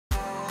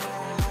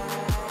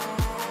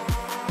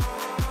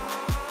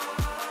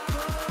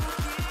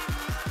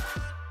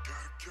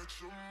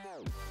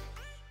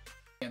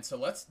Aphelion. So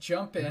let's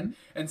jump in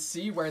and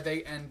see where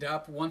they end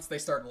up once they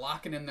start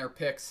locking in their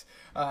picks.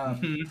 So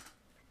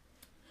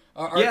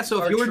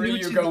if you're new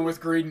to going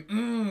with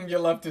Greedent, you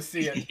love to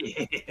see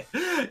it.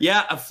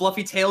 Yeah, a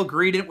fluffy tail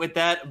Greedent with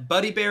that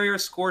buddy barrier,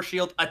 score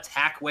shield,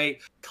 attack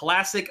weight,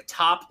 classic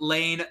top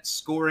lane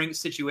scoring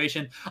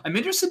situation. I'm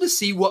interested to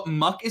see what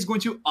Muck is going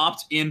to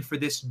opt in for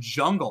this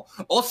jungle.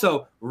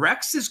 Also,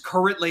 Rex is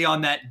currently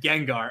on that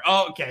Gengar.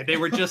 Oh, okay, they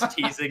were just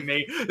teasing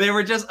me. They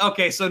were just,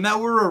 okay, so now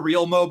we're a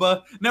real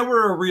MOBA. Now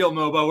we're a real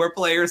MOBA where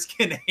players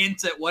can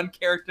hint at one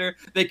character,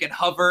 they can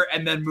hover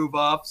and then move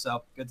off.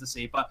 So good to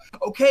see. But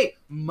okay,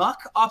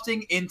 Muck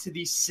opting into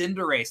the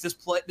Cinderace.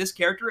 This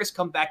character has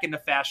come back into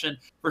fashion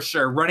for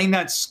sure. Running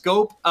that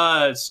scope,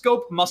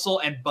 muscle,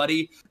 and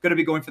buddy. Going to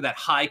be going for that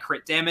high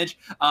crit damage.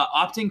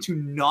 Opting to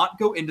not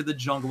go into the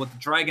jungle with the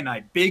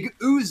Dragonite. Big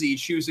Uzi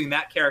choosing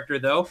that character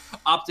though.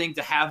 Opting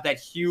to have that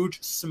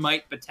huge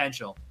smite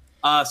potential.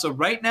 So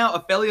right now,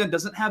 Aphelion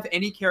doesn't have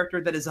any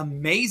character that is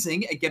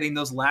amazing at getting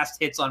those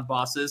last hits on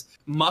bosses.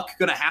 Muck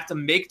gonna have to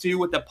make do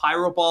with the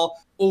Pyro Ball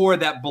or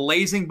that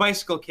blazing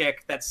bicycle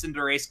kick that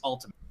Cinderace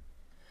ultimate.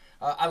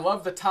 I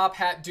love the top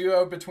hat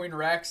duo between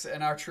Rex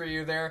and our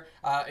trio there.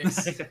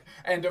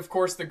 And of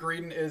course the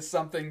Greedent is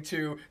something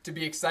to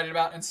be excited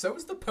about. And so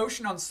is the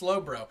potion on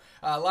Slowbro.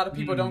 A lot of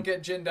people don't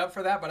get ginned up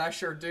for that, but I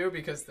sure do,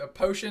 because the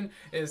potion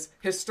is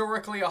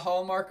historically a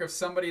hallmark of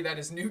somebody that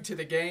is new to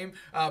the game.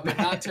 But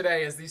not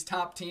today, as these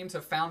top teams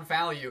have found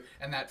value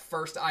in that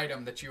first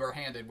item that you are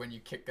handed when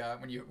you kick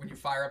when you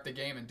fire up the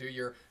game and do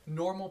your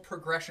normal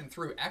progression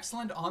through.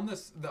 Excellent on the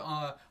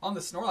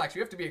Snorlax.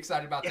 You have to be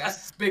excited about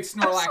that. Big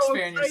Snorlax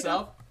fan yourself.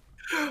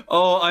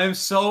 Oh, I am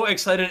so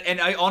excited, and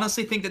I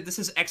honestly think that this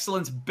is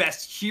Excellent's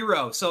best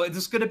hero, so this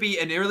is going to be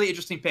a really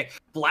interesting pick.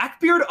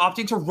 Blackbeard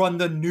opting to run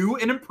the new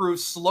and improved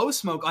Slow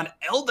Smoke on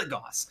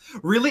Eldegoss.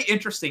 Really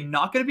interesting.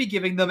 Not going to be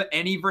giving them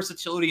any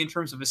versatility in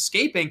terms of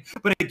escaping,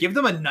 but it give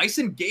them a nice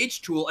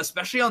engage tool,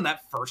 especially on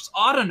that first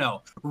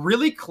Autono.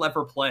 Really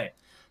clever play.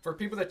 For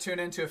people that tune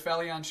into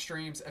Aphelion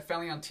streams,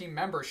 Aphelion team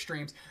member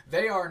streams,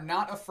 they are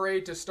not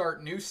afraid to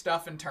start new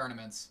stuff in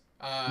tournaments.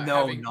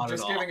 Not at all.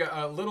 Just giving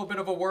a little bit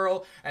of a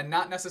whirl and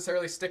not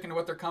necessarily sticking to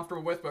what they're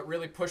comfortable with, but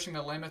really pushing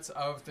the limits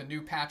of the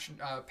new patch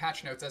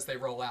notes as they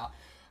roll out.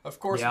 Of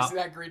course, we see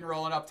that Greedent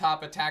rolling up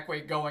top, attack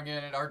weight going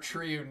in, and our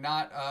trio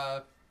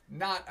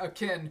not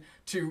akin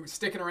to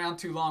sticking around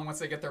too long once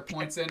they get their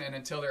points in and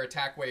until their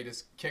attack weight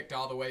is kicked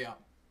all the way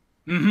up.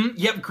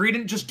 Yep,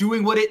 Greedent just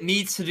doing what it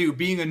needs to do,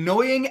 being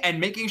annoying and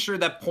making sure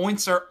that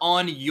points are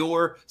on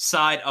your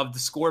side of the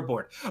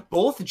scoreboard.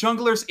 Both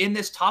junglers in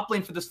this top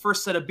lane for this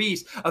first set of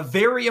Bs, a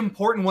very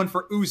important one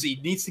for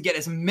Uzi, needs to get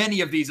as many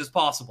of these as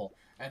possible.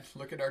 And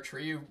look at our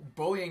trio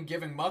bullying,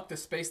 giving Muck the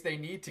space they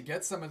need to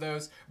get some of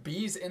those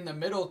Bs in the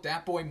middle.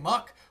 Dat boy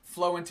Muck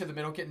flow into the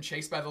middle, getting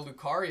chased by the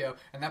Lucario,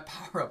 and that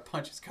power-up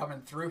punch is coming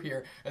through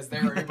here as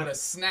they were able to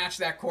snatch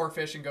that core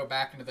fish and go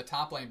back into the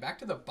top lane. Back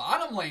to the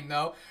bottom lane,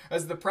 though,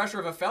 as the pressure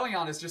of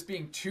Aphelion is just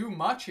being too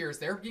much here, as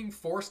they're being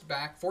forcing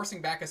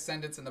back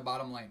Ascendance in the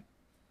bottom lane.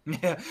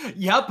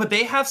 Yeah, but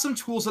they have some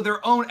tools of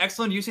their own.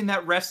 Excellent using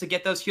that rest to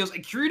get those heals.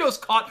 And Kirito's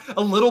caught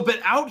a little bit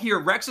out here.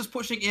 Rex is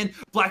pushing in.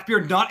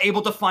 Blackbeard not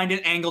able to find an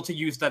angle to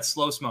use that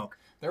Slow Smoke.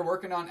 They're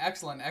working on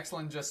Excellent.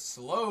 Excellent just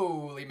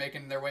slowly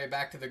making their way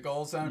back to the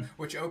goal zone,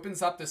 which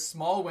opens up this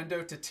small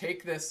window to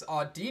take this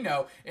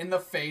Dino in the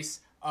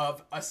face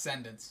of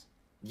Ascendance.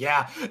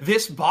 Yeah,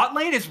 this bot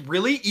lane is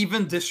really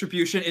even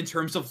distribution in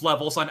terms of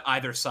levels on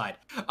either side.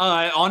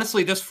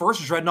 Honestly, this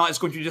first Dreadnought is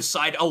going to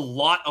decide a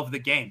lot of the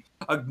game.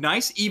 A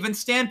nice even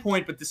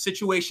standpoint, but the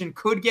situation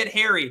could get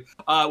hairy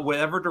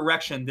whatever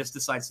direction this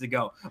decides to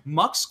go.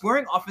 Muck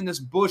squaring off in this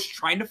bush,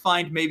 trying to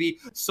find maybe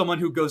someone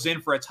who goes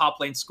in for a top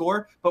lane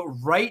score, but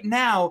right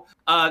now,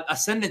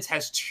 Ascendance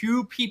has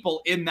two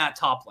people in that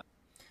top lane.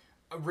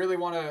 I really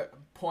want to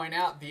point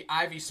out the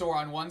Ivysaur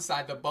on one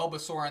side, the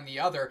Bulbasaur on the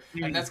other,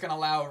 and that's going to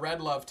allow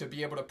Red Love to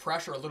be able to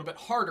pressure a little bit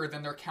harder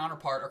than their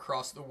counterpart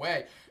across the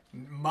way.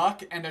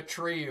 Muck and our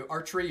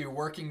trio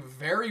working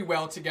very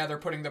well together,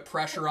 putting the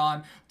pressure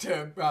on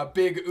to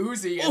Big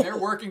Uzi, and they're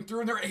working through,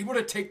 and they're able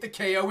to take the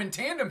KO in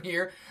tandem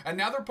here, and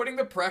now they're putting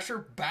the pressure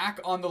back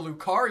on the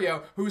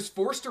Lucario, who's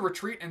forced to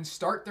retreat and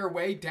start their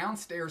way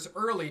downstairs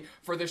early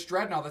for this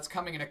Dreadnought that's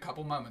coming in a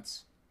couple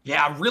moments.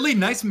 Yeah, really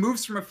nice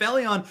moves from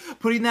Aphelion,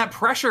 putting that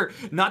pressure.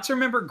 Not to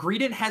remember,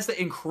 Greedent has the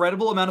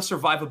incredible amount of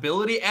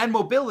survivability and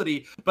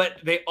mobility, but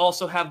they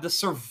also have the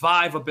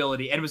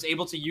survivability and was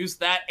able to use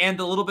that and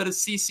the little bit of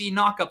CC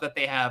knockup that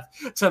they have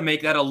to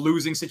make that a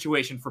losing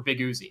situation for Big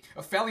Uzi.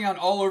 Aphelion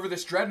all over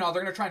this Dreadnought.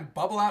 They're going to try and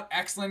bubble out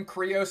Excellent,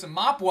 Krios, and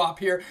Mopwop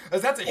here,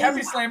 as that's a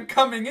heavy slam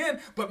coming in,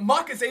 but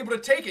Muck is able to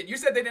take it. You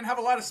said they didn't have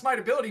a lot of smite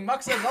ability.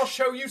 Muck says, I'll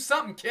show you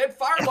something, kid.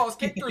 Fireballs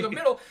kick through the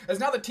middle, as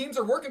now the teams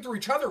are working through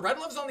each other. Red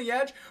Love's on the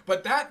edge,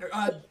 but that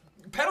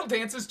Pedal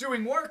Dance is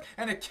doing work,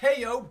 and a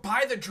KO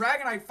by the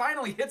Dragonite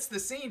finally hits the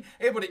scene,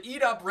 able to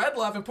eat up Red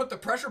Love and put the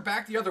pressure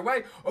back the other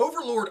way.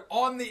 Overlord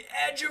on the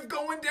edge of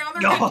going down.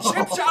 They're getting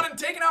chip shot and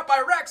taken out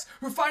by Rex,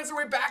 who finds their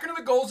way back into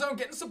the goal zone,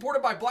 getting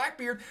supported by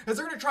Blackbeard, as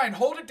they're going to try and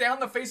hold it down in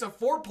the face of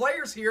 4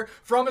 players here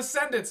from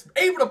Ascendance.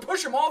 Able to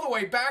push him all the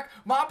way back.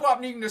 Mop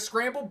Wop needing to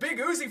scramble. Big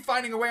Uzi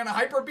finding a way on a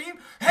Hyper Beam.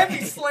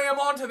 Heavy slam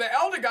onto the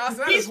Eldegoss, and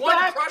that is one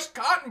crushed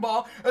Cotton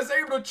Ball as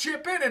they're able to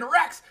chip in, and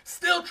Rex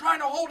still trying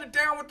to hold it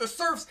down with the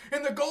Surfs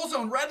in the goal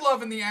zone. Red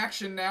Love in the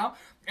action now.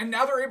 And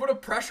now they're able to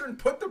pressure and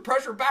put the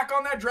pressure back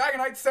on that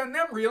Dragonite, send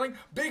them reeling.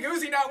 Big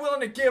Uzi not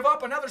willing to give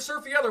up. Another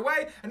Surf the other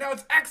way. And now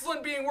it's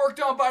Excellent being worked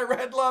on by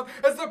Red Love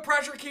as the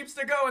pressure keeps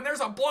to go. And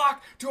there's a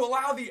block to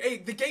allow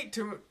the gate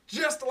to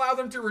just allow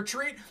them to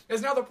retreat,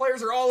 as now the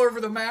players are all over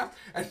the map.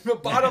 And the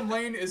bottom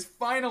lane is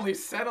finally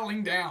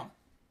settling down.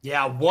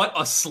 Yeah, what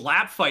a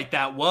slap fight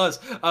that was.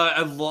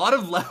 A lot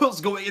of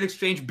levels going in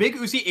exchange. Big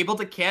Uzi able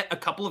to get a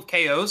couple of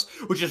KOs,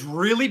 which is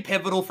really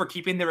pivotal for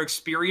keeping their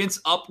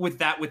experience up with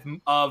that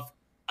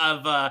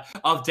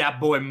of Dat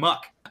Boy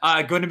Muck.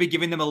 Going to be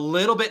giving them a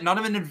little bit, not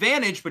of an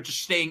advantage, but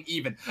just staying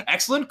even.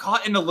 Excellent,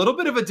 caught in a little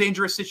bit of a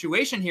dangerous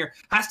situation here.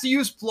 Has to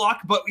use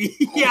block, but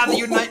yeah, the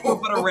Unite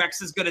move on a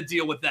Rex is going to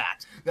deal with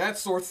that. That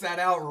sorts that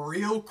out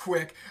real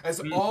quick,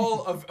 as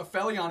all of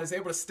Aphelion is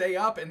able to stay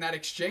up in that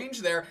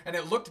exchange there, and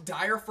it looked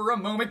dire for a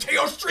moment.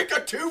 KO streak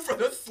of 2 for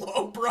the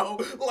slow, bro.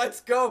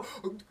 Let's go.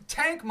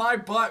 Tank my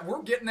butt.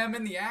 We're getting them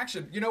in the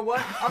action. You know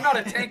what? I'm not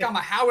a tank. I'm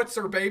a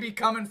howitzer, baby.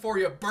 Coming for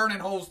you, burning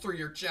holes through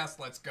your chest.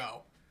 Let's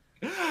go.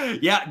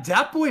 Yeah,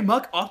 Dat Boy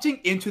Muck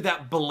opting into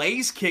that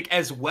Blaze Kick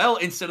as well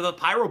instead of the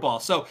Pyro Ball.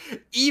 So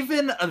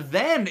even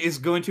then is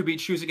going to be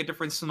choosing a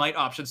different smite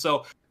option.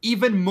 So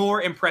even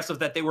more impressive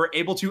that they were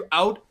able to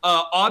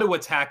auto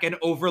attack an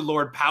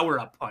Overlord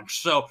power-up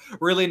punch. So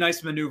really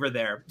nice maneuver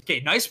there. Okay,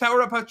 nice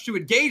power-up punch to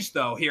engage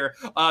though here.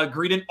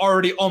 Greedent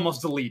already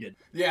almost deleted.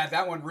 Yeah,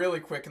 that one really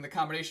quick, and the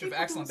combination of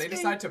excellent. They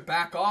decide to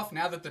back off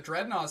now that the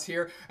Dreadnaught's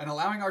here and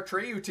allowing our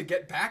Treyu to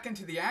get back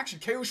into the action.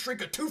 KO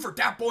streak of 2 for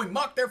Dat Boy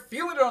Muck. They're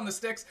feeling it on the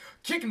sticks,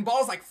 kicking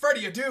balls like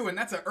Freddy Adu, and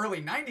that's an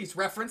early 90s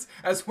reference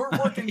as we're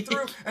working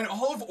through, and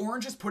all of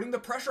Orange is putting the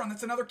pressure on.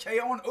 That's another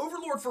KO on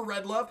Overlord for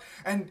Red Love,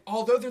 and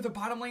although they're the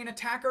bottom lane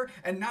attacker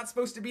and not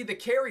supposed to be the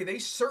carry, they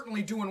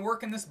certainly doing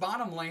work in this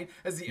bottom lane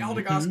as the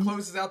Eldegoss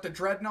closes out the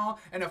Dreadnought,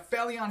 and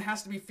Aphelion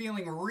has to be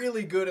feeling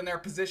really good in their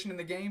position in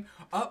the game,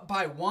 up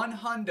by 1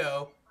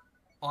 hundo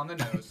on the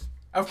nose.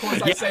 Of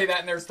course, I say that,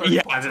 and there's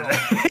 30 points.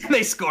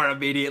 They score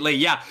immediately.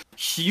 Yeah,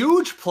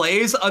 huge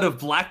plays out of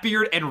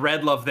Blackbeard and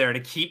Red Love there to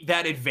keep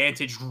that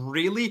advantage.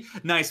 Really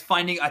nice,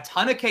 finding a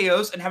ton of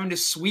KOs and having to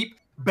sweep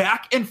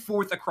back and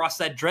forth across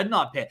that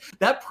Dreadnought pit.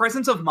 That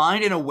presence of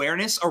mind and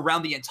awareness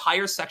around the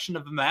entire section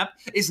of the map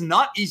is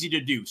not easy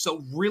to do.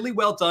 So really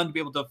well done to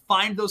be able to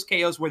find those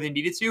KOs where they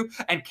needed to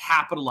and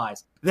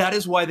capitalize. That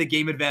is why the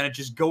game advantage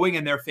is going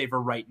in their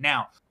favor right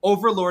now.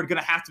 Overlord going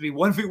to have to be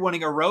 1v1ing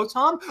a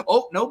Rotom.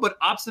 Oh, no, but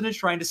Obstinate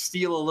trying to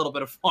steal a little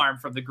bit of farm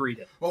from the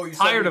Greedent. Well,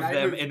 tired of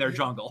them in their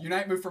jungle.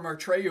 Unite move from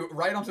Treyu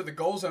right onto the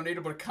goal zone,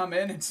 able to come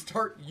in and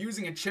start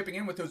using and chipping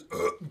in with those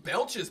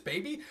belches,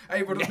 baby.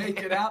 Able to make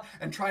it out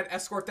and try to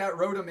escort that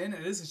Rotom in.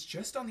 And it's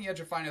just on the edge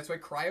of finding its way.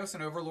 Cryos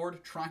and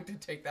Overlord trying to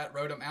take that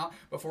Rotom out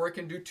before it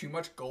can do too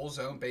much goal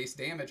zone based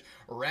damage.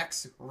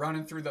 Rex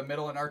running through the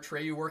middle and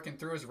Treyu working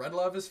through as Red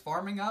Love is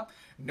farming up.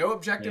 No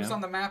objectives on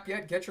the map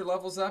yet. Get your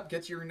levels up.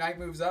 Get your Unite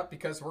moves up,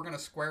 because we're going to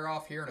square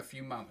off here in a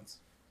few moments.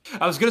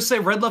 I was going to say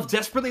Red Love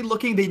desperately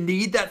looking. They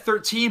need that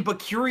 13, but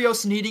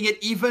Curios needing it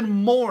even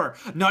more.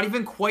 Not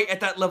even quite at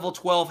that level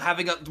 12.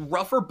 Having a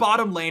rougher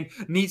bottom lane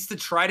needs to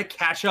try to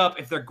catch up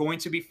if they're going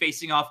to be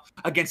facing off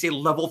against a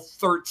level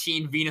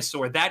 13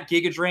 Venusaur. That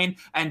Giga Drain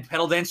and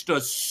Pedal Dance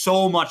does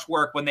so much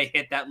work when they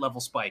hit that level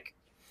spike.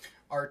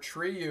 Our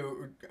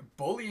Treyu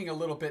bullying a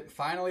little bit.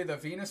 Finally, the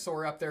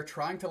Venusaur up there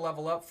trying to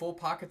level up, full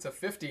pockets of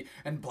 50.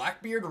 And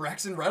Blackbeard,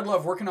 Rex, and Red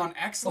Love working on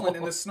excellent.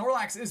 And the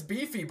Snorlax is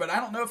beefy, but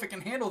I don't know if it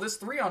can handle this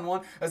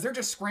 3-on-1 as they're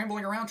just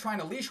scrambling around trying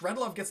to leash. Red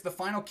Love gets the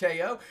final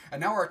KO. And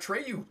now our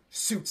Treyu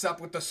suits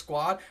up with the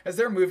squad as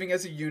they're moving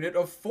as a unit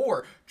of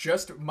 4.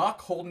 Just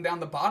Muck holding down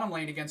the bottom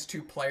lane against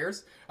 2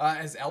 players.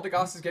 As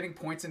Eldegoss is getting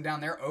points in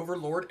down there.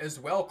 Overlord as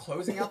well,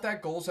 closing out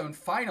that goal zone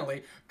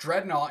finally.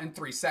 Dreadnought in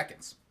 3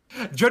 seconds.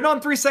 Dreadnought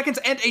in 3 seconds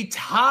and a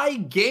tie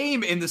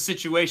game in the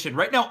situation.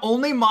 Right now,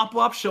 only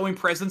Mopwop showing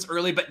presence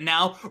early, but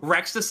now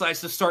Rex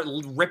decides to start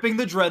ripping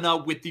the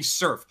Dreadnought with the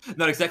Surf.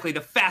 Not exactly the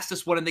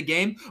fastest one in the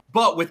game,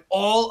 but with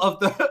all of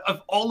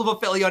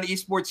Aphelion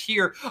Esports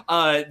here,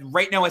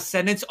 right now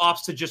Ascendance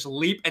opts to just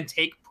leap and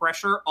take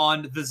pressure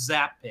on the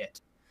Zap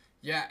Pit.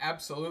 Yeah,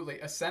 absolutely.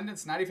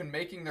 Ascendance not even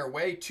making their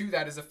way to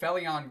that as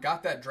Aphelion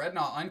got that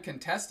Dreadnought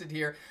uncontested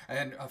here.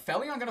 And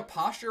Aphelion going to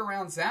posture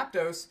around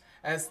Zapdos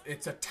as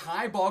it's a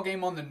tie ball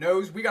game on the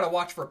nose. We got to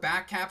watch for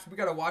back caps. We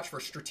got to watch for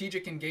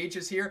strategic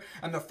engages here.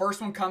 And the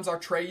first one comes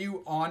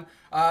Artreyu on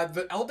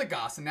the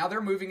Eldegoss. And now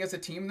they're moving as a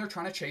team. They're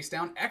trying to chase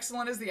down.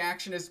 Excellent as the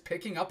action is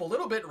picking up a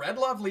little bit. Red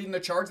Love leading the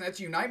charge. And that's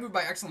Unite move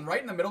by Excellent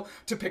right in the middle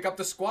to pick up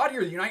the squad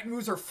here. The Unite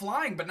moves are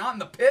flying, but not in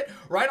the pit.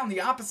 Right on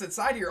the opposite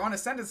side here on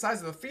Ascendance side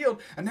of the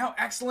field. And now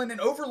Excellent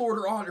and Overlord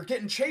are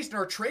getting chased.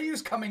 And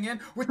Artreyu's coming in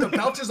with the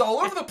belches all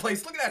over the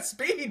place. Look at that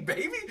speed,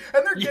 baby.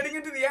 And they're getting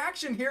into the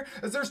action here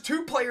as there's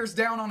 2 players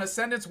down on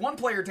Ascendance, 1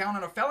 player down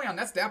on Aphelion.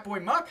 That's that boy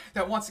Muck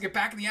that wants to get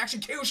back in the action.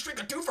 KO Streak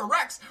a 2 for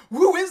Rex.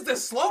 Who is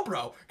this slow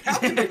bro? How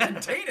can they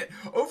contain it?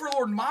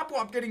 Overlord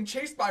Mopwop getting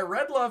chased by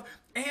Red Love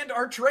and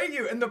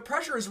Artreyu, and the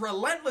pressure is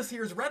relentless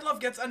here as Red Love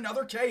gets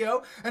another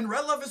KO, and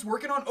Red Love is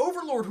working on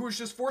Overlord, who is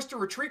just forced to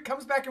retreat,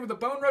 comes back in with a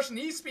Bone Rush and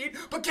E-Speed,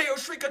 but KO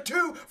Shriek a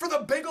 2 for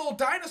the big old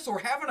dinosaur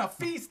having a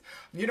feast.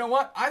 You know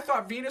what? I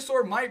thought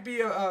Venusaur might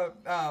be a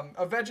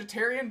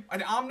vegetarian,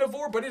 an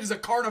omnivore, but it is a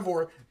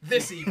carnivore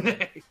this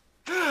evening.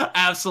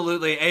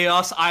 Absolutely.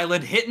 Eos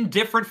Island hitting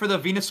different for the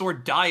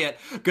Venusaur diet.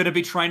 Gonna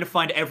be trying to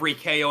find every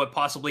KO it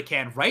possibly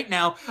can. Right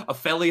now,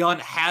 Aphelion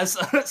has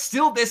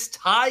still this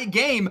tie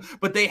game,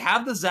 but they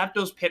have the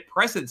Zapdos pit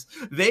presence.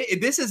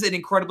 This is an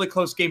incredibly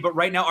close game, but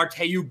right now,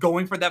 Arteu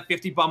going for that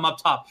 50 bomb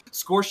up top.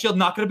 Score shield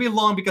not gonna be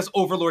long because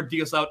Overlord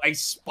deals out a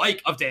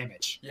spike of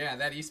damage. Yeah,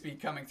 that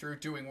E-Speed coming through,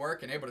 doing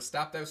work, and able to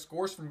stop those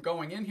scores from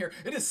going in here.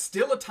 It is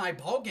still a tie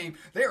ball game.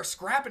 They are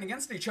scrapping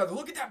against each other.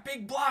 Look at that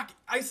big block,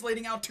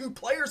 isolating out 2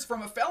 players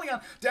from Aphelion.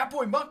 Dat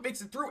boy Monk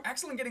makes it through.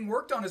 Excellent getting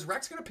worked on. Is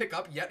Rex going to pick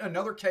up yet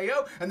another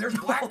KO? And there's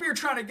Blackbeard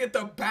trying to get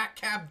the back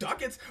cab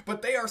ducats,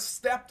 but they are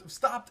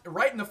stopped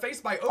right in the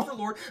face by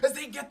Overlord as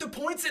they get the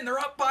points in. They're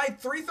up by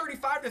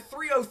 335 to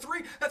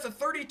 303. That's a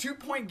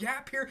 32-point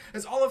gap here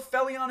as all of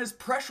Aphelion is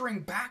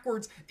pressuring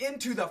backwards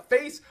into the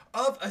face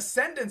of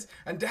Ascendance.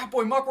 And Dat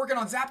boy Monk working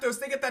on Zapdos.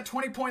 They get that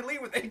 20-point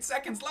lead with 8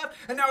 seconds left,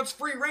 and now it's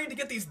free reign to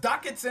get these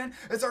ducats in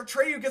as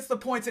Artreyu gets the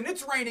points, and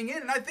it's raining in,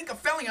 and I think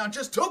Aphelion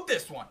just took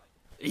this one.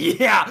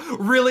 Yeah,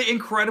 really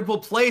incredible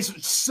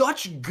plays.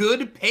 Such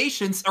good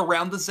patience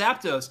around the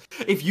Zapdos.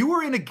 If you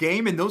are in a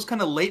game in those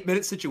kind of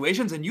late-minute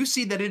situations and you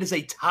see that it is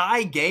a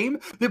tie game,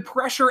 the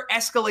pressure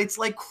escalates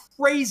like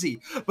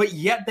crazy. But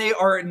yet they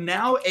are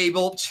now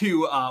able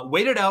to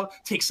wait it out,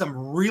 take some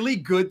really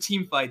good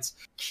team fights,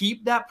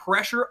 keep that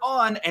pressure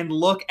on, and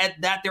look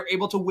at that. They're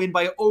able to win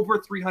by over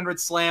 300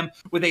 slam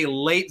with a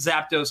late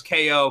Zapdos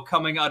KO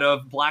coming out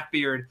of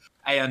Blackbeard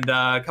and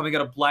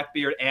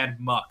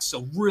Muck.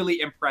 So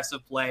really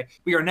impressive play.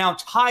 We are now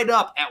tied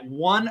up at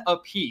 1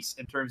 apiece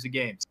in terms of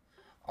games.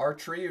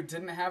 Artreyu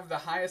didn't have the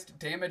highest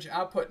damage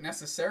output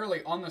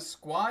necessarily on the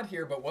squad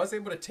here, but was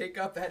able to take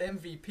up that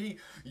MVP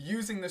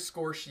using the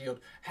score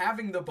shield,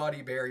 having the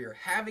buddy barrier,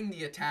 having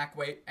the attack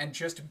weight, and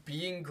just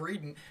being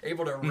greedy,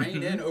 able to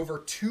rein in over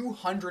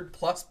 200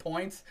 plus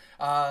points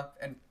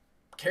and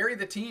carry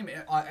the team,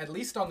 at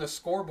least on the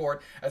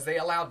scoreboard, as they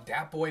allowed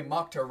Dat boy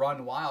Muck to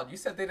run wild. You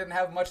said they didn't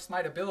have much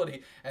smite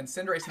ability, and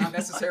Cindere's not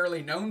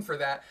necessarily known for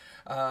that,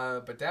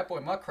 but Dat boy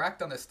Muck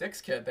cracked on the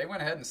sticks, kid. They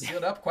went ahead and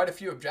sealed up quite a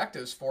few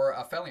objectives for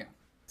Aphelion.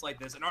 Like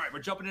this, and all right, we're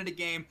jumping into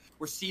game.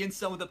 We're seeing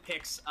some of the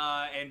picks,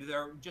 and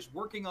they're just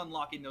working on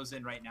locking those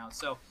in right now.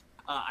 So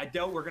I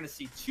doubt we're going to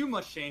see too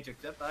much change,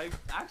 except I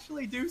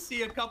actually do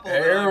see a couple.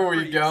 There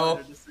we go.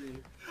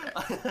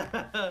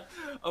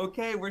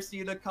 Okay, we're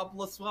seeing a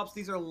couple of swaps.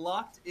 These are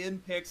locked-in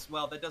picks.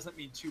 Well, that doesn't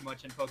mean too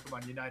much in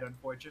Pokemon Unite,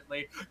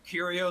 unfortunately.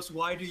 Curious,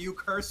 why do you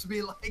curse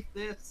me like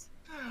this?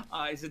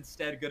 Is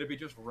instead going to be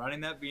just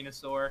running that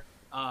Venusaur.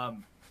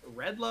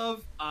 Red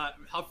Love,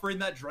 hovering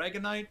that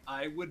Dragonite,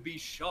 I would be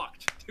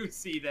shocked to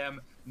see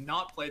them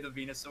not play the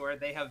Venusaur.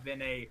 They have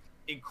been a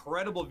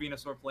incredible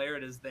Venusaur player.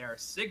 It is their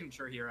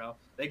signature hero.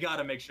 They got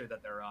to make sure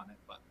that they're on it.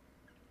 But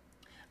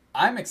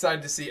I'm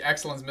excited to see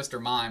Excellence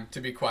Mr. Mime,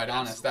 to be quite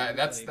honest.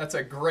 That's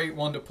a great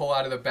one to pull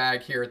out of the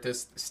bag here at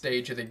this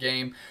stage of the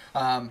game.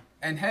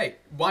 And hey,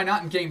 why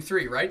not in Game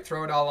 3, right?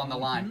 Throw it all on the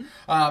line.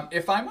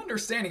 If I'm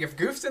understanding, if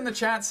Goof's in the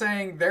chat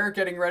saying they're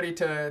getting ready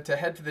to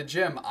head to the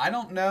gym, I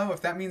don't know if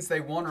that means they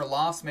won or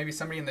lost. Maybe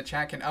somebody in the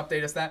chat can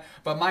update us that.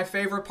 But my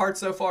favorite part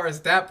so far is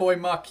Dat boy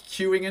Muck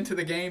queuing into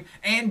the game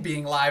and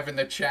being live in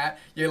the chat.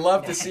 You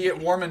love to see it,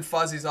 warm and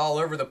fuzzies all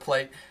over the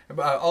place.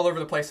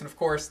 And of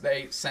course,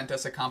 they sent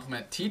us a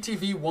compliment.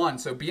 TTV won,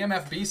 so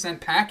BMFB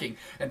sent packing,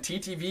 and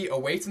TTV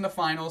awaits in the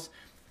finals.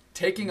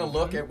 Taking a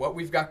look at what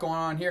we've got going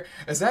on here.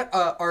 Is that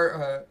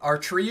our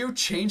trio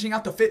changing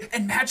out the fit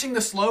and matching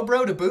the slow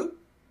bro to boot?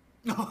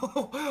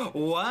 Oh,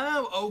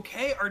 wow.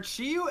 Okay,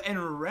 Archeo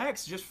and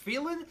Rex just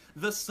feeling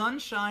the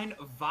sunshine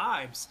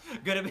vibes.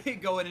 Gonna be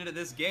going into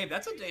this game.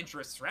 That's a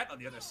dangerous threat on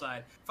the other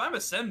side. If I'm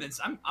Ascendance,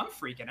 I'm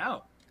freaking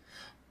out.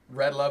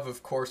 Red Love,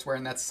 of course,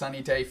 wearing that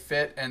sunny day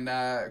fit, and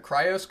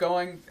Cryos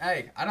going,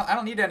 hey, I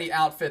don't need any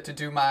outfit to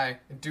do my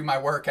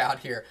workout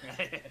here.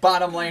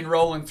 Bottom lane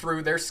rolling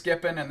through, they're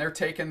skipping and they're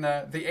taking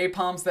the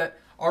A-Palms that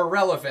are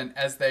relevant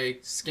as they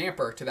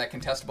scamper to that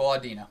contestable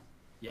Audino.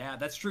 Yeah,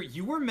 that's true.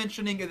 You were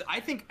mentioning, I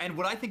think, and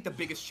what I think the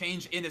biggest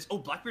change in is,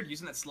 Blackbeard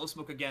using that slow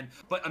smoke again,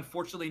 but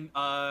unfortunately,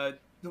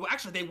 well,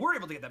 actually, they were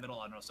able to get that middle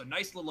on, so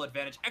nice little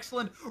advantage.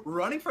 Excellent,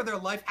 running for their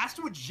life, has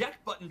to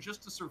eject button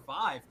just to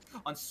survive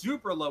on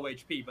super low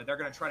HP, but they're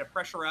going to try to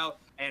pressure out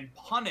and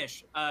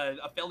punish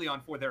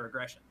Aphelion for their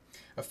aggression.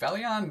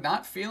 Aphelion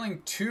not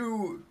feeling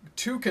too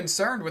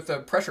concerned with the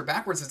pressure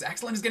backwards as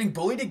Excellent is getting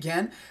bullied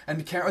again. And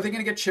are they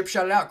going to get chip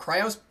shotted out?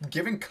 Cryo's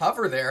giving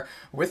cover there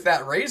with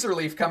that Razor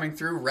Leaf coming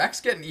through.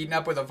 Rex getting eaten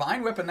up with a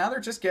Vine Whip, and now they're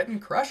just getting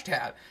crushed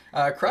at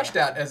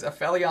as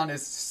Aphelion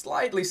is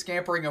slightly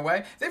scampering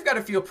away. They've got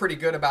to feel pretty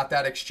good about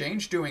that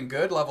exchange, doing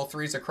good. Level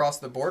 3s across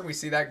the board. We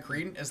see that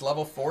Green is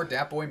level 4,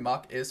 Datboy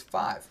Muck is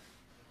 5.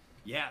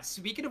 Yeah,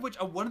 speaking of which,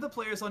 one of the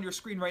players on your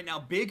screen right now,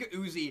 Big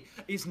Uzi,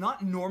 is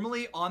not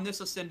normally on this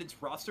Ascendance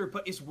roster,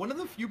 but is one of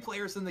the few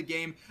players in the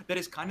game that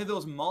is kind of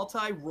those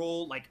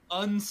multi-role, like,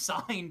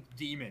 unsigned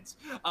demons.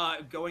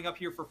 Going up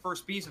here for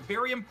first piece,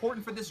 very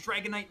important for this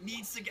Dragon Knight,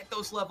 needs to get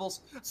those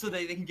levels so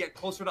that they can get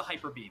closer to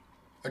Hyper Beam.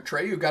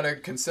 Atreyu got a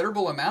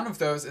considerable amount of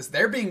those as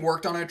they're being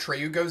worked on.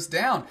 Atreyu goes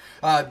down.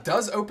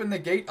 Does open the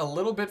gate a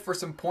little bit for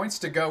some points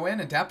to go in,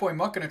 and Datboy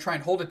Muck going to try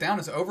and hold it down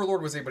as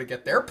Overlord was able to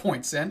get their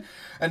points in.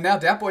 And now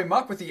Datboy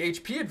Muck with the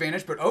HP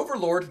advantage, but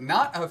Overlord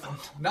not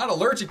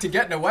allergic to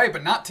getting away,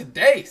 but not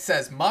today,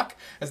 says Muck.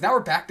 As now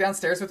we're back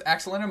downstairs with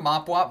Excellent and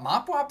Mopwop.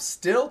 Mopwop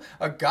still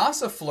a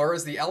Gossifleur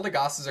as the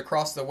Eldegoss is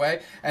across the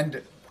way,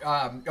 and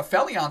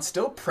Aphelion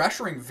still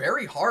pressuring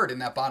very hard in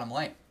that bottom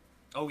lane.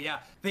 Oh yeah,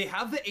 they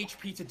have the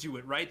HP to do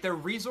it, right? Their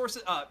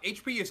resources,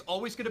 HP is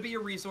always going to be a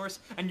resource,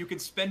 and you can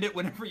spend it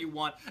whenever you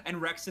want,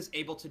 and Rex is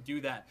able to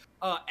do that.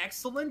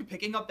 Excellent,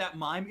 picking up that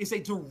Mime is a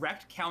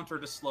direct counter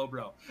to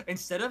Slowbro.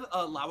 Instead of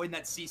allowing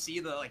that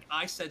CC that, like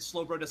I said,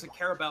 Slowbro doesn't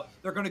care about,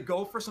 they're going to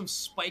go for some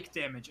spike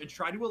damage and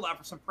try to allow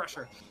for some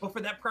pressure. But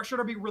for that pressure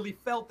to be really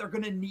felt, they're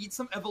going to need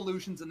some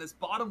evolutions in this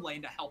bottom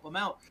lane to help them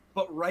out.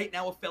 But right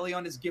now,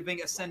 Aphelion is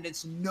giving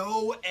Ascendance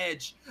no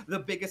edge. The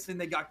biggest thing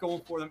they got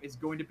going for them is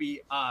going to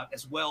be,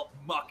 as well,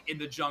 Muck in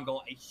the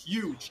jungle, a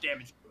huge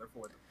damage dealer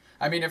for them.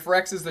 I mean, if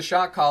Rex is the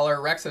shot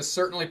caller, Rex has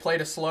certainly played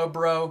a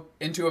Slowbro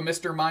into a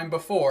Mr. Mime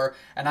before,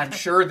 and I'm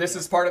sure this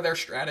is part of their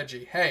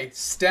strategy. Hey,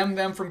 stem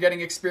them from getting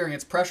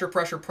experience. Pressure,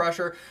 pressure,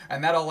 pressure,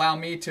 and that'll allow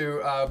me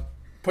to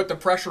put the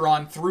pressure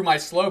on through my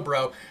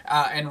Slowbro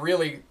and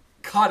really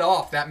cut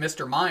off that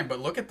Mr. Mime.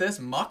 But look at this.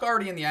 Muck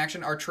already in the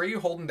action. Atreyu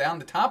holding down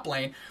the top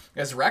lane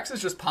as Rex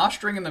is just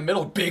posturing in the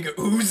middle. Big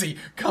Uzi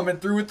coming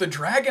through with the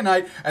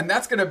Dragonite, and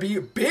that's going to be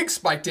big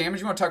spike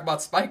damage. You want to talk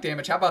about spike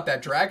damage? How about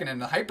that Dragon and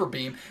the Hyper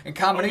Beam in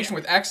combination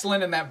with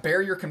Excellent and that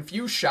Barrier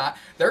Confuse shot?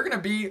 They're going to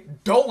be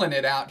doling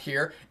it out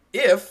here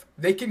if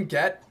they can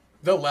get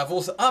the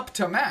levels up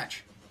to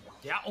match.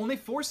 Yeah, only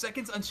 4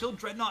 seconds until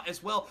Dreadnought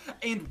as well.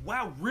 And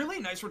wow,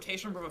 really nice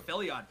rotation from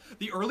Aphelion.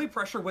 The early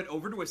pressure went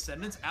over to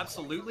Ascendance,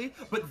 absolutely,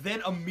 but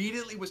then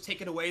immediately was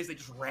taken away as they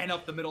just ran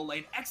up the middle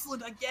lane.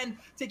 Excellent again,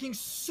 taking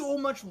so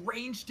much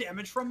range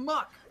damage from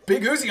Muck.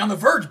 Big Uzi on the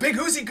verge. Big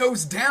Uzi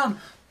goes down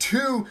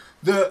to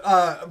the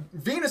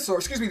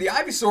Venusaur, the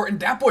Ivysaur, and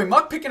Datboy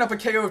Muck picking up a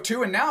KO of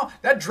 2, and now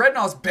that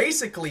Dreadnought's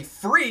basically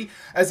free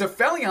as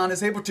Aphelion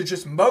is able to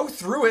just mow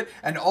through it,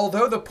 and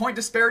although the point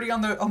disparity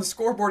on the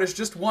scoreboard is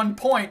just 1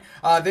 point,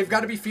 they've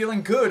got to be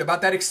feeling good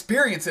about that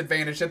experience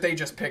advantage that they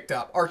just picked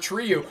up.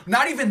 Artreyu,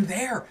 not even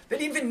there. They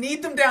didn't even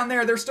need them down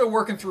there. They're still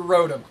working through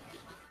Rotom.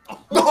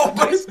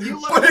 But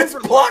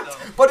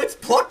it's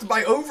plucked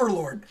by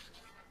Overlord.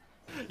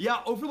 Yeah,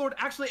 Overlord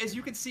actually, as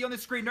you can see on the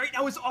screen right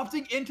now, is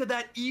opting into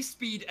that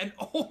E-Speed, and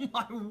oh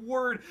my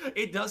word,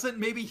 it doesn't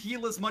maybe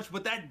heal as much,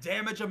 but that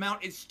damage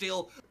amount is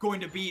still going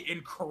to be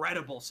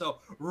incredible. So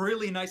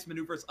really nice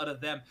maneuvers out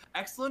of them.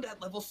 Excellent at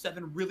level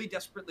 7, really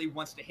desperately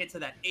wants to hit to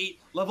that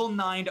 8. Level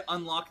 9 to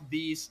unlock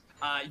these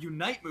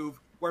Unite move,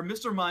 where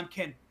Mr. Mime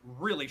can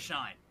really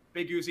shine.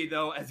 Big Uzi,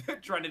 though, as they're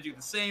trying to do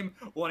the same,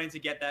 wanting to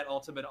get that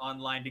ultimate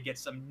online to get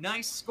some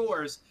nice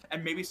scores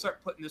and maybe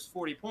start putting this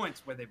 40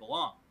 points where they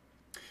belong.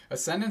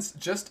 Ascendance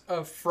just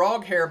a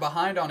frog hair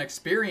behind on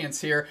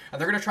experience here,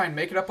 and they're going to try and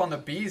make it up on the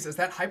Bees as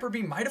that Hyper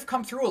Beam might have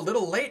come through a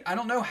little late. I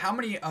don't know how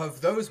many of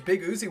those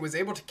Big Uzi was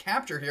able to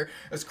capture here,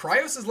 as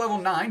Cryos is level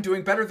 9,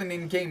 doing better than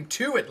in Game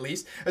 2 at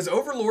least, as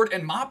Overlord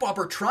and Mopwop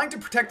are trying to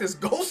protect this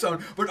goal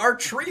zone, but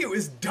Artreyu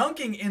is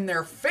dunking in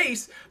their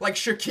face like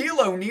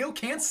Shaquille O'Neal.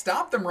 Can't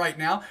stop them right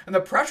now, and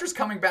the pressure's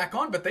coming back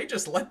on, but they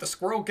just let the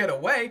squirrel get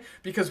away,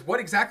 because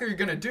what exactly are you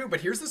going to do? But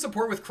here's the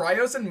support with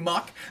Cryos and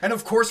Muck, and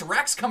of course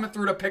Rex coming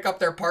through to pick up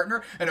their partner,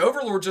 and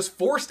Overlord just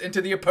forced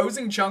into the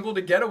opposing jungle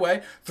to get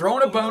away,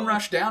 throwing a Bone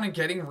Rush down and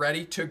getting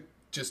ready to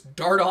just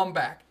dart on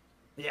back.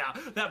 Yeah,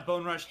 that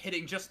Bone Rush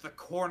hitting just the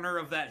corner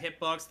of that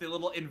hitbox, the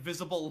little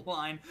invisible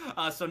line,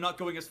 so not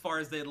going as far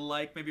as they'd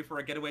like, maybe for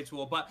a getaway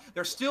tool, but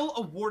they're still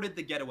awarded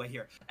the getaway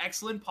here.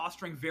 Excellent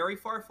posturing very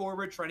far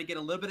forward, trying to get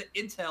a little bit of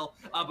intel,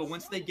 but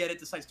once they get it,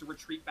 decides to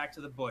retreat back to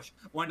the bush.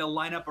 Wanting to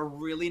line up a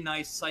really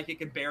nice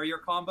Psychic and Barrier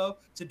combo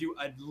to do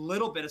a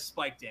little bit of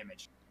spike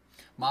damage.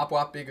 Mop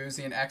Wop, Big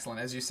Uzi, and Excellent.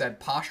 As you said,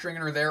 posturing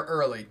her there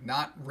early,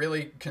 not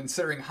really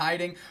considering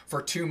hiding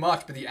for too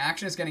much, but the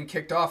action is getting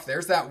kicked off.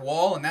 There's that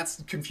wall, and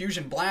that's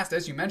Confusion Blast,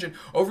 as you mentioned.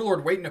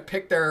 Overlord waiting to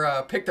pick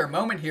their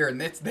moment here,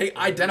 and they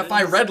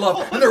identify Red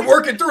Love, and they're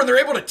working through, and they're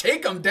able to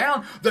take them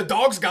down. The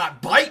dogs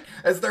got bite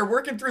as they're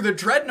working through the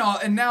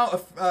Dreadnought, and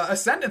now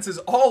Ascendance is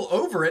all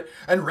over it,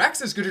 and Rex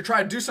is going to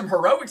try to do some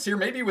heroics here,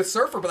 maybe with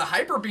Surfer, but the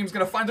Hyper Beam's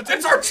going to find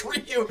it's our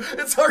trio!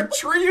 It's our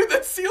trio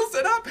that seals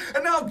it up,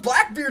 and now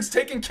Blackbeard's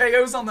taking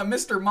KOs on the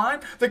Mr. Mime.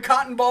 The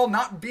Cotton Ball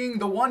not being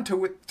the one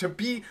to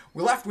be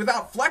left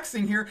without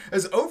flexing here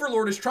as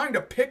Overlord is trying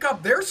to pick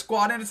up their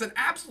squad, and it's an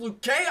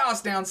absolute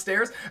chaos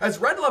downstairs as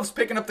Red Love's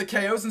picking up the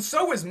KOs, and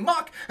so is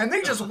Muck, and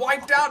they just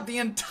wiped out the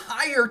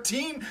entire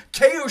team.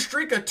 KO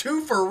streak of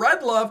 2 for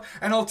Red Love,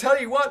 and I'll tell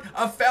you what,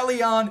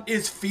 Aphelion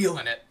is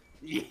feeling it.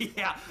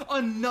 Yeah,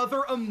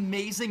 another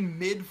amazing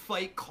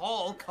mid-fight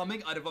call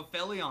coming out of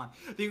Aphelion.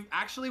 They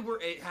actually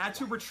had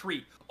to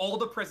retreat. All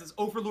the presence,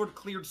 Overlord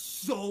cleared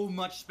so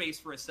much space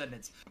for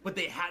Ascendance, but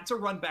they had to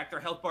run back.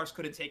 Their health bars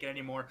couldn't take it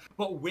anymore.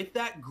 But with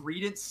that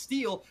Greedent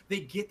steal,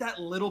 they get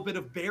that little bit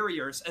of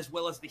barriers, as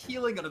well as the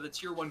healing out of the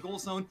tier 1 goal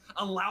zone,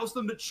 allows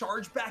them to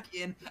charge back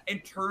in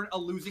and turn a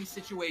losing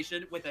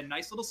situation with a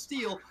nice little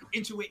steal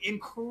into an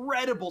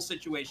incredible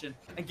situation,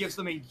 and gives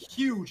them a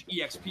huge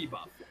EXP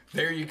buff.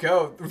 There you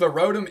go. The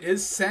Rotom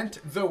is sent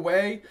the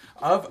way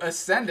of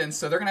Ascendance,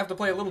 so they're going to have to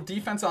play a little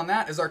defense on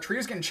that as our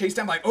trio's getting chased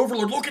down by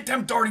Overlord. Look at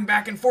them darting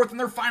back and forth, and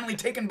they're finally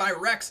taken by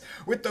Rex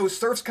with those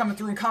surfs coming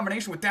through in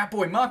combination with that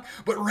boy Muck.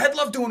 But Red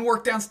Love doing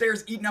work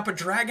downstairs, eating up a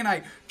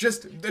Dragonite.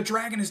 Just, the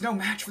Dragon is no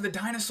match for the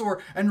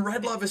Dinosaur, and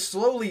Red Love is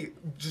slowly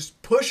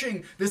just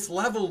pushing this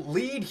level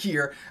lead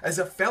here as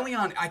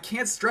Aphelion, I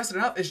can't stress it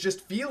enough, is just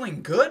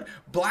feeling good.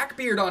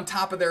 Blackbeard on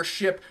top of their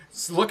ship,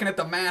 looking at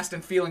the mast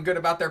and feeling good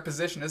about their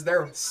position as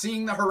they're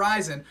seeing the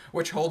horizon,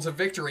 which holds a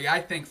victory,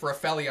 I think, for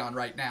Aphelion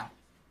right now.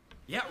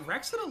 Yeah,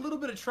 Rex in a little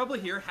bit of trouble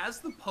here,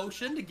 has the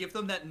potion to give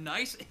them that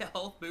nice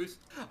health boost,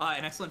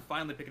 and Excellent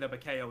finally picking up a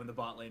KO in the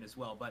bot lane as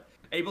well, but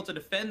able to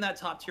defend that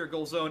top tier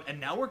goal zone, and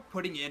now we're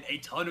putting in a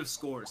ton of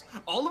scores.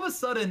 All of a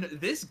sudden,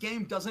 this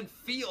game doesn't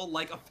feel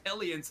like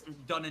Aphelion's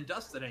done and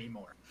dusted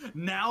anymore.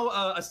 Now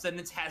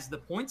Ascendance has the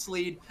points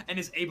lead and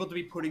is able to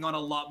be putting on a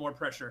lot more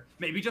pressure,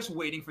 maybe just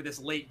waiting for this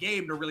late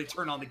game to really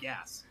turn on the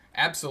gas.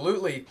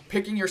 Absolutely.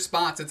 Picking your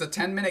spots. It's a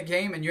 10-minute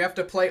game, and you have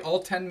to play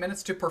all 10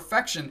 minutes to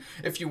perfection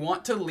if you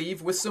want to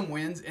leave with some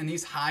wins in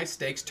these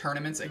high-stakes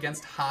tournaments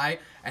against high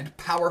and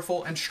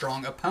powerful and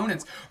strong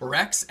opponents.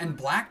 Rex and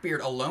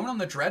Blackbeard alone on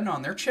the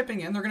Dreadnought. They're chipping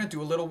in. They're going to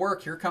do a little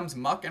work. Here comes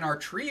Muck and our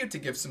trio to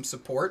give some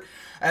support,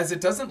 as it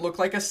doesn't look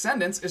like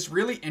Ascendance is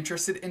really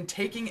interested in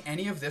taking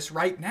any of this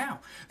right now.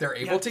 They're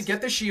able to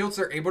get the shields.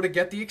 They're able to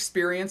get the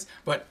experience,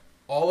 but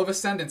all of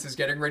Ascendance is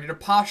getting ready to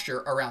posture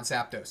around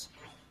Zapdos.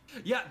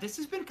 Yeah, this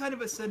has been kind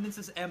of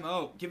Ascendance's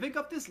MO, giving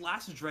up this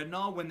last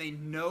Dreadnought when they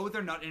know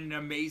they're not in an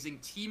amazing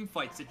team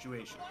fight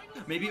situation.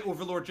 Maybe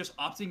Overlord just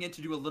opting in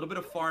to do a little bit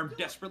of farm,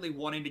 desperately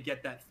wanting to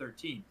get that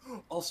 13.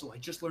 Also, I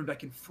just learned I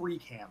can free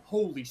cam.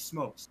 Holy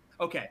smokes.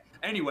 Okay,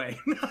 anyway,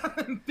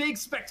 big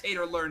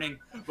spectator learning,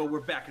 but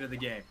we're back into the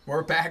game.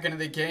 We're back into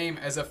the game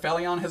as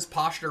Aphelion has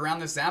postured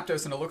around the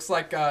Zapdos, and it looks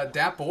like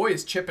Dat Boy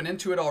is chipping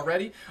into it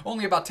already.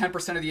 Only about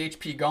 10% of the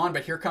HP gone,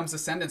 but here comes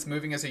Ascendance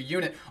moving as a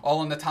unit, all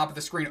on the top of the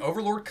screen.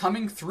 Overlord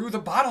coming through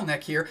the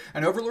bottleneck here,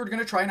 and Overlord going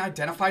to try and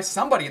identify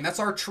somebody, and that's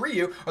our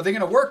trio. Are they going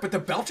to work? But the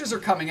Belches are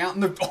coming out,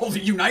 and all the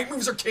Unite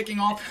moves are kicking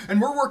off,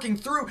 and we're working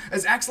through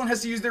as Excellent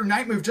has to use their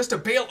Unite move just to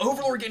bail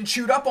Overlord getting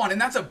chewed up on,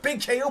 and that's a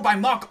big KO by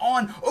Muck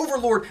on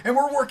Overlord, and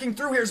we're working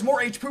through here as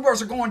more HP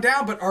bars are going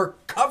down, but are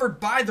covered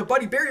by the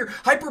Buddy Barrier.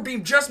 Hyper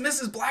Beam just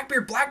misses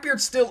Blackbeard.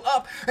 Blackbeard's still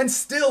up, and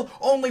still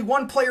only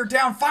one player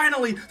down.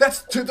 Finally,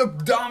 that's to the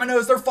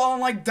dominoes. They're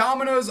falling like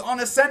dominoes on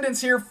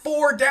Ascendance here.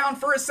 4 down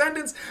for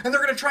Ascendance, and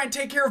they're going to try and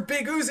take care of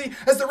Big Uzi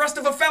as the rest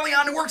of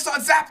Aphelion works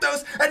on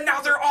Zapdos, and now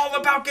they're all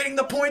about getting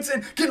the points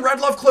in. Can Red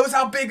Love close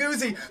out Big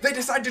Uzi? They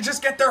decide to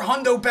just get their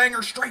hundo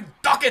banger straight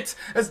ducats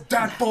as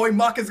that boy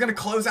Muck is going to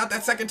close out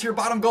that second tier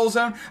bottom goal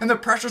zone, and the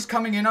pressure's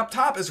coming in up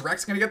top as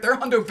Rex going to get their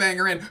hundo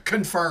banger in,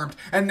 confirmed.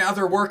 And now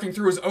they're working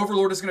through as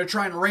Overlord is going to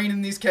try and rein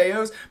in these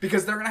KOs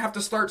because they're going to have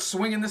to start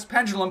swinging this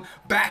pendulum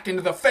back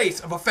into the face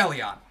of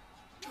Aphelion.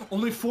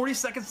 Only 40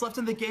 seconds left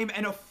in the game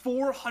and a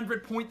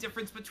 400-point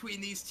difference between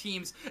these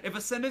teams. If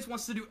Ascendance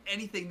wants to do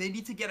anything, they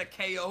need to get a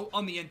KO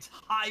on the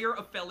entire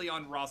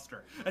Aphelion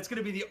roster. That's going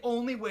to be the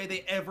only way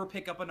they ever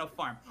pick up enough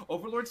farm.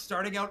 Overlord's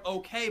starting out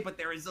okay, but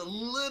there is a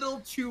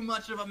little too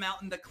much of a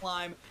mountain to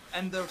climb,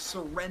 and the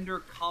surrender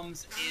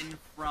comes in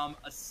from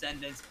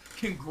Ascendance.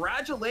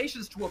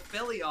 Congratulations to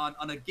Aphelion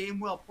on a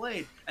game well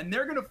played, and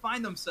they're going to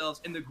find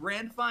themselves in the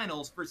grand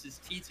finals versus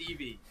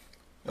TTV.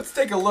 Let's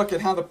take a look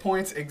at how the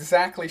points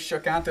exactly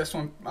shook out this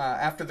one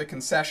after the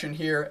concession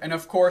here. And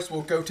of course,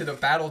 we'll go to the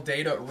battle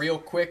data real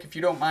quick. If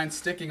you don't mind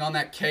sticking on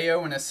that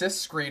KO and assist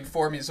screen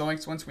for me,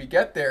 Zoinks, once we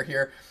get there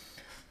here.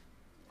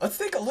 Let's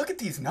take a look at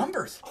these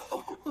numbers.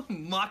 Oh,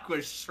 Muck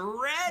was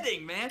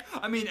shredding, man.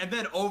 I mean, and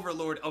then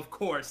Overlord, of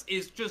course,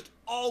 is just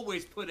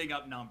always putting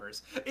up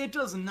numbers. It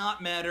does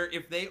not matter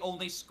if they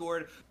only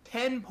scored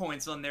 10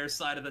 points on their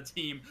side of the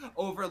team.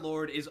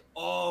 Overlord is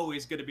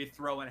always going to be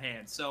throwing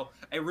hands. So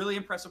a really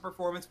impressive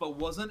performance, but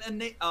wasn't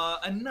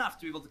enough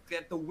to be able to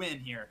get the win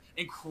here.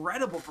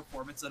 Incredible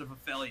performance out of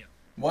Aphelion.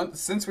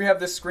 Since we have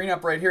this screen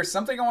up right here,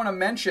 something I want to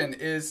mention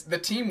is the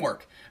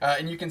teamwork.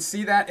 And you can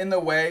see that in the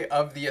way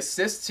of the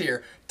assists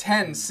here.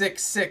 10,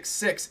 6, 6,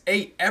 6,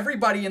 8.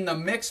 Everybody in the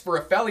mix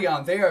for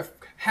Aphelion. They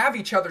have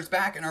each other's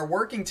back and are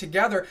working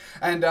together.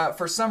 And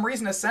for some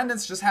reason,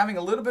 Ascendance just having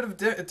a little bit of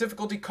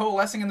difficulty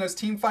coalescing in those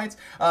team fights.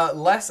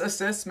 Less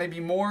assists,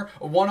 maybe more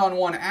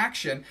one-on-one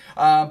action.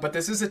 But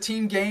this is a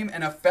team game,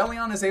 and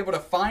Aphelion is able to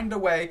find a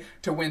way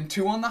to win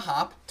 2 on the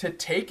hop, to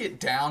take it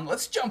down.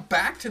 Let's jump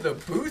back to the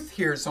booth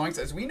here,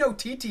 Zoinks, as we know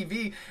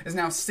TTV is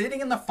now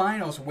sitting in the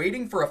finals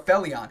waiting for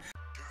Aphelion.